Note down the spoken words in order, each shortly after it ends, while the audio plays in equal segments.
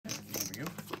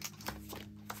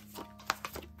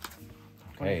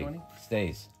2020. Hey,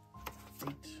 stays.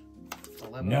 8,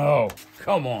 11. No,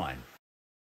 come on.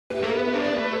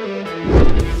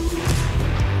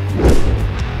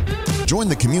 Join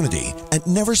the community at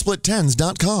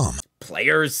neversplittens.com.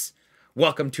 Players,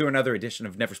 welcome to another edition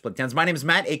of Never Split Tens. My name is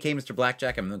Matt, aka Mr.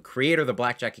 Blackjack. I'm the creator of the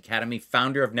Blackjack Academy,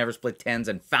 founder of Never Split Tens,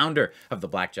 and founder of the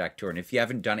Blackjack Tour. And if you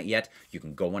haven't done it yet, you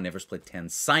can go on Never Split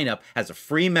Tens, sign up as a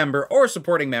free member or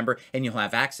supporting member, and you'll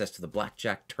have access to the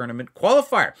Blackjack Tournament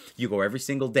Qualifier. You go every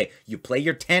single day. You play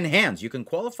your 10 hands. You can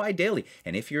qualify daily.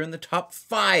 And if you're in the top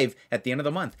 5 at the end of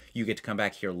the month, you get to come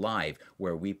back here live,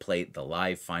 where we play the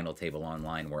live final table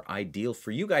online, where I deal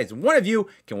for you guys. And one of you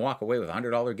can walk away with a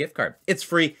 $100 gift card. It's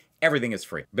free. Everything is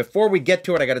free. Before we get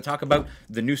to it, I got to talk about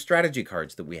the new strategy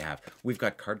cards that we have. We've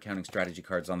got card counting strategy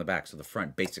cards on the back. So the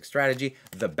front, basic strategy,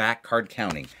 the back, card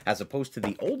counting, as opposed to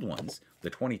the old ones, the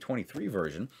 2023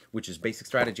 version, which is basic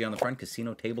strategy on the front,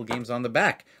 casino table games on the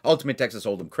back. Ultimate Texas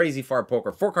Hold'em, Crazy Far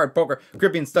Poker, 4-card poker,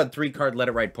 Caribbean Stud, 3-card Let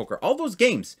It Ride Poker. All those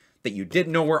games that you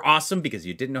didn't know were awesome because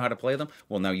you didn't know how to play them,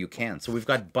 well, now you can. So we've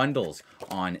got bundles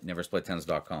on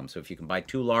neversplittens.com. So if you can buy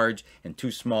 2 large and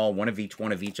 2 small, one of each,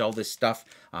 all this stuff,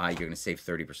 you're going to save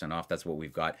 30% off. That's what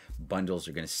we've got. Bundles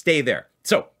are going to stay there.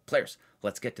 So, players,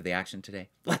 let's get to the action today.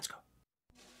 Let's go.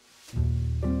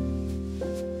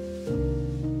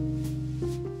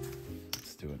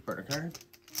 Let's do it. Burner card.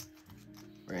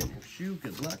 Brand new shoe.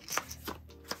 Good luck.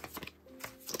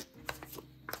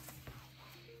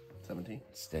 17.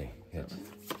 Stay. Hit.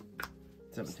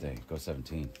 17. Stay. Go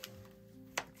 17.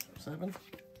 7.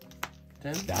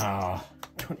 10. Ah.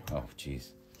 Oh, jeez.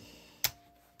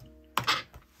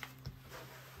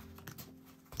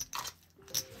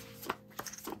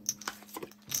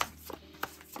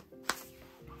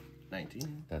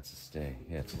 19. That's a stay.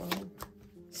 Hit. 12. 20.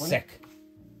 Sick.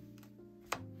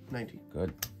 19.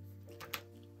 Good.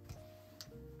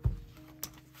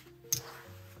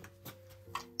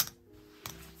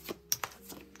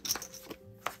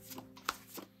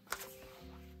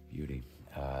 Beauty.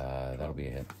 That'll be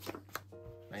a hit.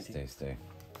 19. Stay.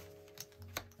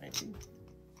 19.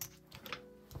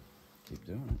 Keep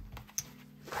doing it.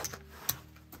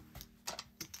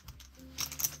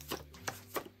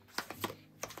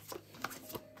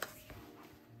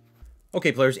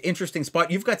 Okay, players, interesting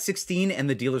spot. You've got 16 and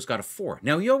the dealer's got a 4.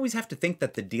 Now, you always have to think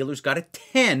that the dealer's got a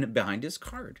 10 behind his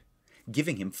card,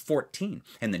 giving him 14.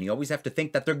 And then you always have to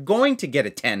think that they're going to get a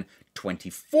 10,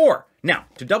 24. Now,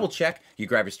 to double check, you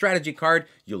grab your strategy card,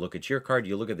 you look at your card,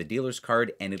 you look at the dealer's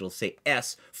card, and it'll say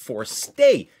S for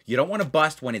stay. You don't want to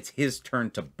bust when it's his turn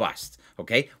to bust,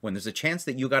 okay? When there's a chance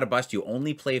that you got to bust, you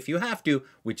only play if you have to,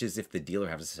 which is if the dealer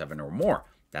has a 7 or more.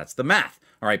 That's the math.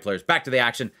 All right, players, back to the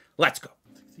action. Let's go.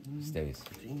 16, Stays.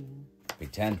 15,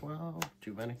 Big 10. 12.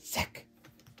 Too many. Sick.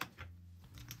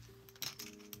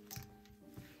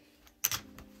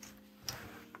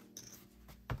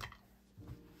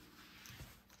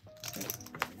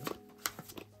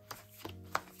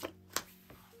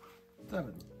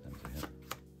 Seven. That's a hit.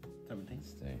 17.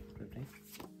 Stay. 15.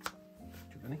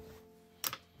 Too many.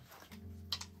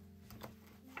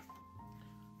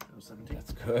 17.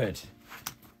 That's good.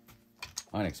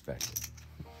 Unexpected.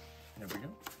 There we go.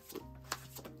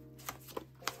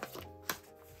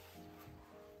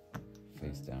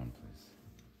 Face down, please.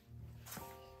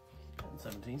 And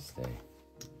 17. Stay.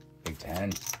 Big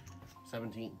 10.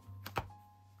 17.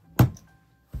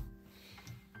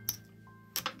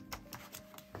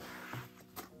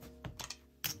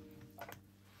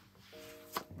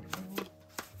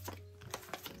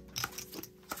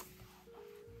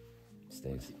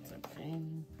 Stays.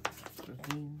 17.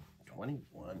 15.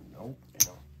 21. Nope.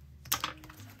 No.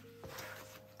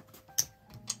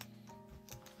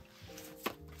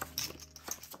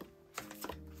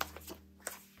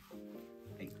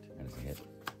 That is a hit.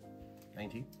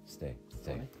 19. Stay.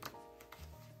 20.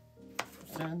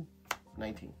 10.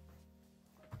 19.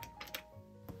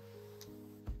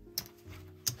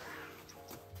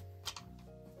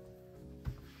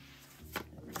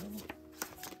 There we go.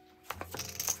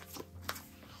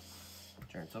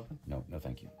 Turn's open. No,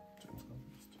 thank you. Turn's closed.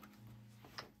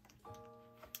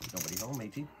 Nobody home.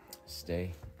 18.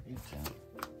 Stay. 8. Down.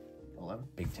 11.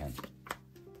 Big 10.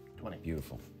 20.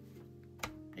 Beautiful.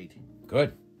 18.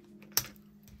 Good.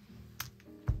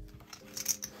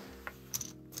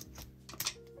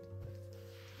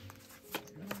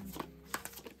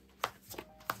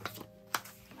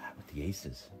 With the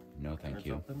aces. No, thank Turn's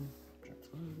you. open. Turn's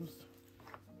closed.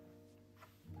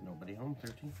 Nobody home.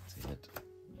 13. That's a hit.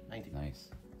 19. Nice.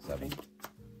 7.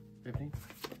 15.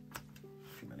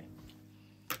 Too many.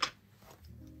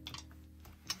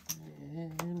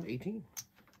 And 18.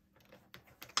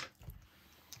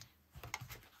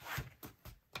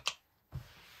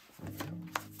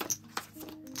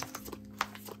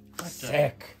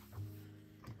 Sick.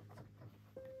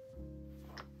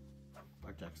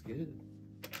 Blackjack's good.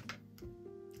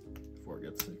 4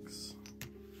 gets 6.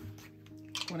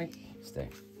 20. Stay.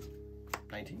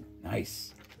 19.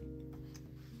 Nice.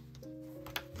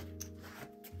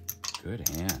 Good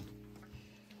hand.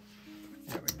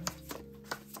 There we go.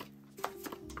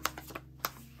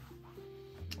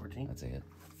 14. That's a hit.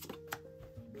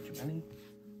 Too many.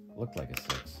 Looked like a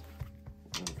 6.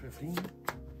 15.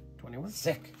 21.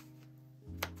 Sick.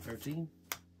 13.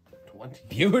 20.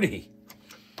 Beauty.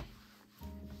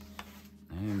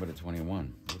 Anything but a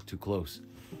 21. Look too close.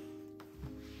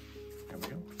 There we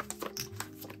go.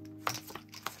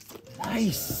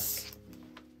 Nice.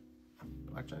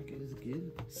 Blackjack is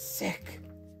good. Sick.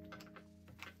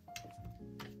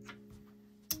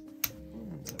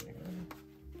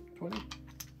 20.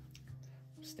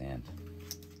 Stand.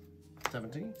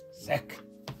 17. Sick.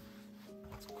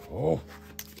 Let's go.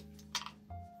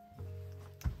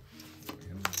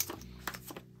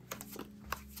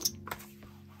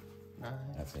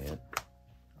 That's a hit.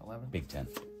 11. Big 10.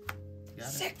 Got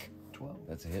Sick. It. 12.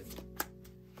 That's a hit.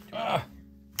 Ah.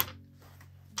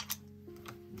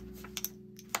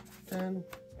 10.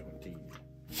 20.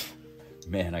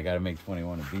 Man, I gotta make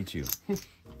 21 to beat you. There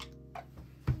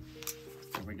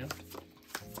we go.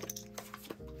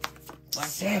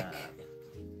 Sick.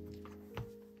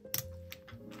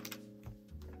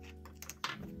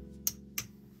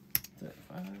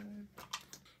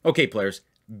 Okay, players.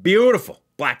 Beautiful.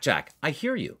 Blackjack. I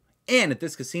hear you. And at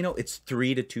this casino, it's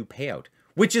 3-2 payout,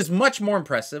 which is much more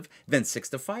impressive than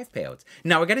 6-5 payouts.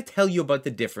 Now, I got to tell you about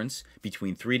the difference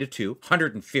between 3-2,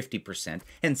 150%,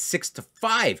 and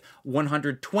 6-5,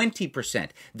 120%.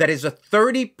 That is a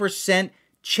 30%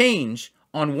 change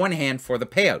on one hand for the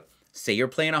payout. Say you're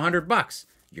playing $100,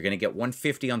 you're going to get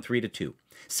 150 on 3-2.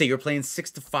 Say you're playing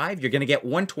 6-5, you're going to get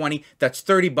 120. That's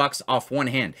 $30 off one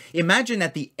hand. Imagine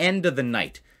at the end of the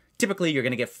night, typically you're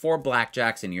going to get 4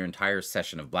 blackjacks in your entire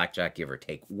session of blackjack, give or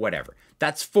take, whatever.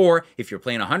 That's 4. If you're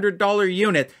playing a $100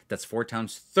 unit, that's 4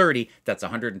 times 30. That's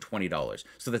 $120.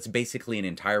 So that's basically an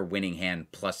entire winning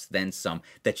hand plus then some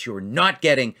that you're not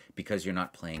getting because you're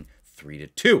not playing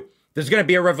 3-2. There's going to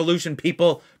be a revolution,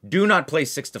 people. Do not play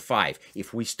 6-5.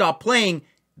 If we stop playing,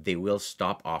 they will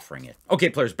stop offering it. Okay,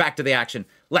 players, back to the action.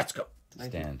 Let's go.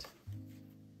 19. Stand.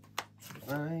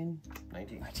 9.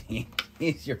 19. 19.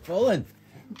 You're pulling.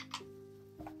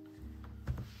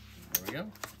 There we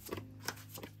go.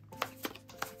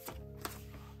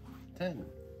 10.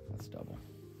 That's double.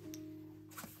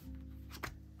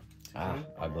 Ah,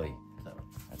 ugly. 7.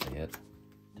 That's a hit.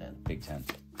 10. Big 10.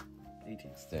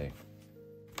 18. Stay.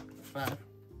 5.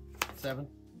 7.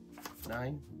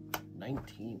 9.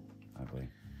 19. Ugly.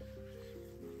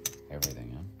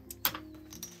 Everything, huh?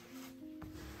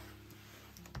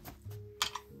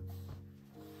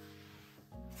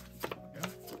 There we go.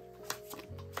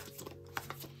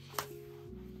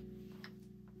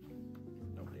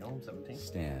 Nobody home. 17.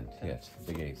 Stand. Hit.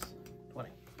 Big ace. 20.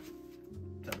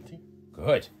 17.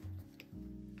 Good.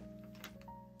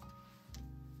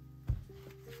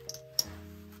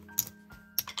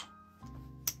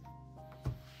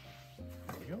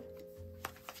 There we go.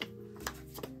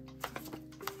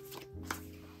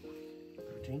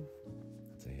 13.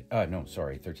 That's a hit. No,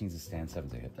 sorry. 13's a stand.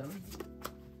 7's a hit. 7.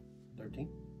 13.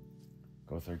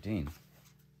 Go 13.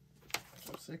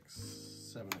 So 6.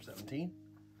 7 or 17.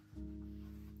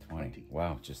 20.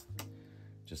 Wow. Just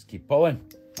keep pulling.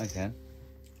 Nice hand.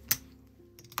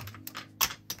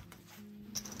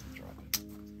 Drop it.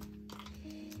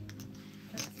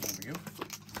 There we go.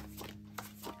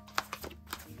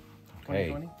 20, Okay.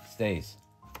 20. Stays.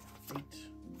 8.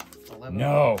 11.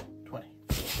 No. 20.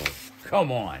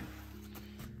 Come on.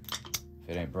 If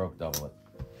it ain't broke, double it.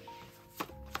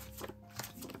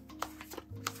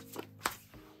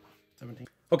 17.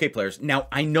 Okay, players. Now,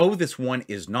 I know this one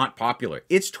is not popular.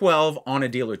 It's 12 on a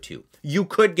deal or 2. You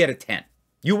could get a 10.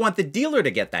 You want the dealer to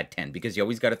get that 10 because you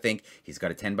always got to think he's got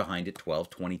a 10 behind it,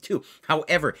 12, 22.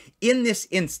 However, in this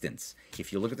instance,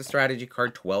 if you look at the strategy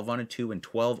card, 12 on a 2 and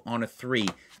 12 on a 3,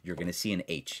 you're going to see an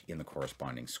H in the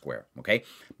corresponding square, okay?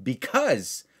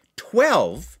 Because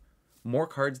 12, more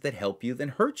cards that help you than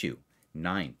hurt you.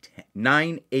 9, 10,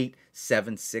 9, 8,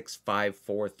 7, 6, 5,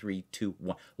 4, 3, 2,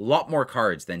 1. A lot more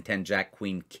cards than 10, Jack,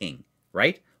 Queen, King,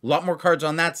 right? A lot more cards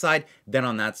on that side than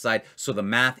on that side. So the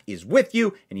math is with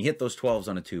you, and you hit those 12s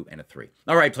on a 2 and a 3.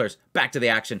 All right, players, back to the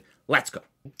action. Let's go.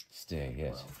 Stay,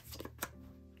 yes.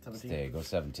 17. Stay, go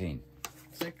 17.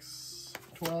 6.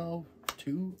 12.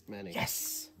 Too many.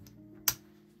 Yes.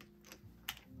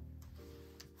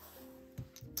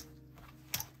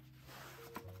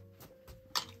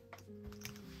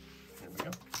 There we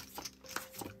go.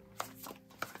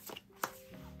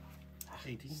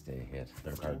 hit.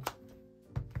 Third card.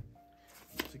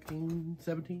 16,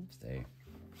 17. Stay.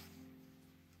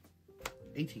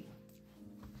 18.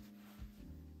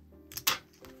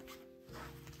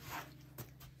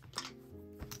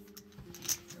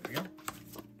 There we go.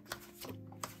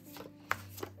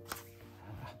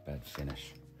 Bad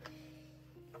finish.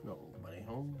 No money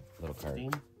home. Little card.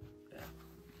 15. Yeah.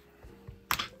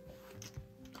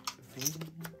 15.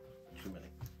 Too many.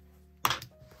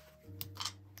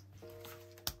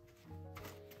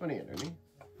 20 underneath.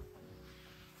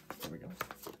 There we go.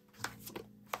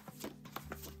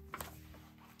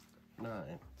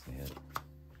 9. It's a hit.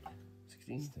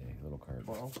 16. Stay. Little card.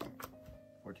 12.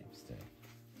 14. Stay.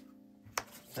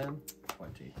 10.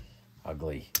 20.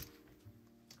 Ugly.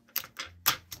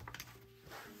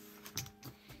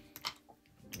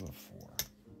 Do a 4.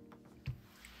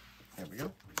 There we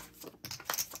go.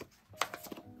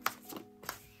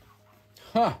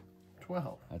 Huh.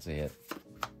 12. That's a hit.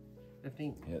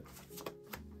 15. Hit.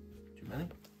 Too many.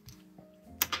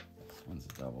 This one's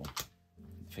a double.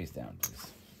 Face down,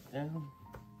 please. Down.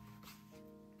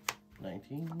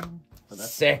 19. So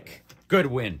that's Sick. Good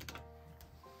win.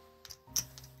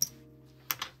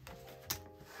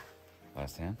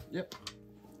 Last hand. Yep.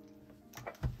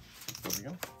 There we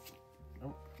go.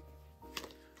 Nope.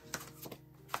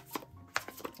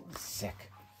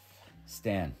 Sick.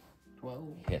 Stan.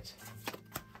 12. Hit.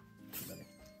 Too many.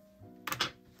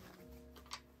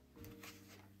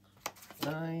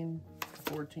 9.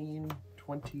 14.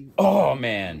 20. Oh,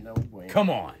 man. No way. Come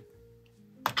on.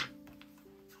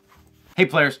 Hey,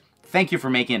 players. Thank you for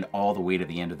making it all the way to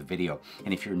the end of the video.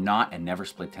 And if you're not a Never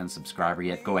Split 10 subscriber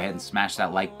yet, go ahead and smash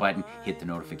that like button, hit the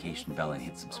notification bell, and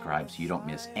hit subscribe so you don't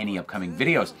miss any upcoming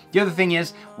videos. The other thing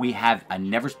is, we have a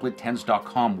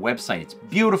neversplit10s.com website. It's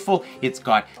beautiful. It's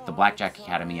got the Blackjack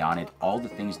Academy on it, all the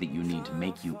things that you need to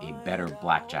make you a better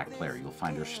blackjack player. You'll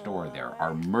find our store there,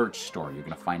 our merch store. You're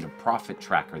going to find a profit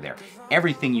tracker there.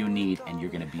 Everything you need, and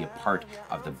you're going to be a part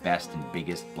of the best and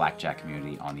biggest blackjack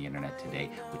community on the internet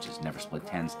today, which is Never Split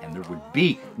 10s, and there would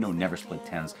be no Never Split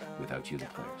 10s without you, the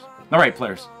players. All right,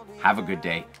 players, have a good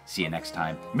day. See you next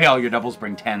time. May all your doubles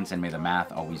bring 10s, and may the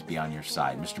math always be on your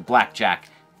side. Mr. Blackjack,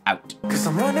 out. 'Cause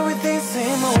I'm running with these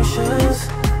emotions,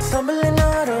 stumbling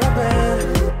out of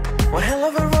bed. One hell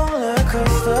of a roller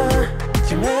coaster,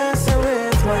 you're messing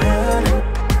with my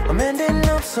head. I'm ending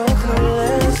up so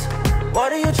clueless.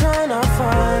 What are you trying to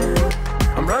find?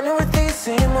 I'm running with these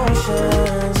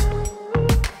emotions.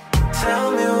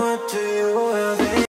 Tell me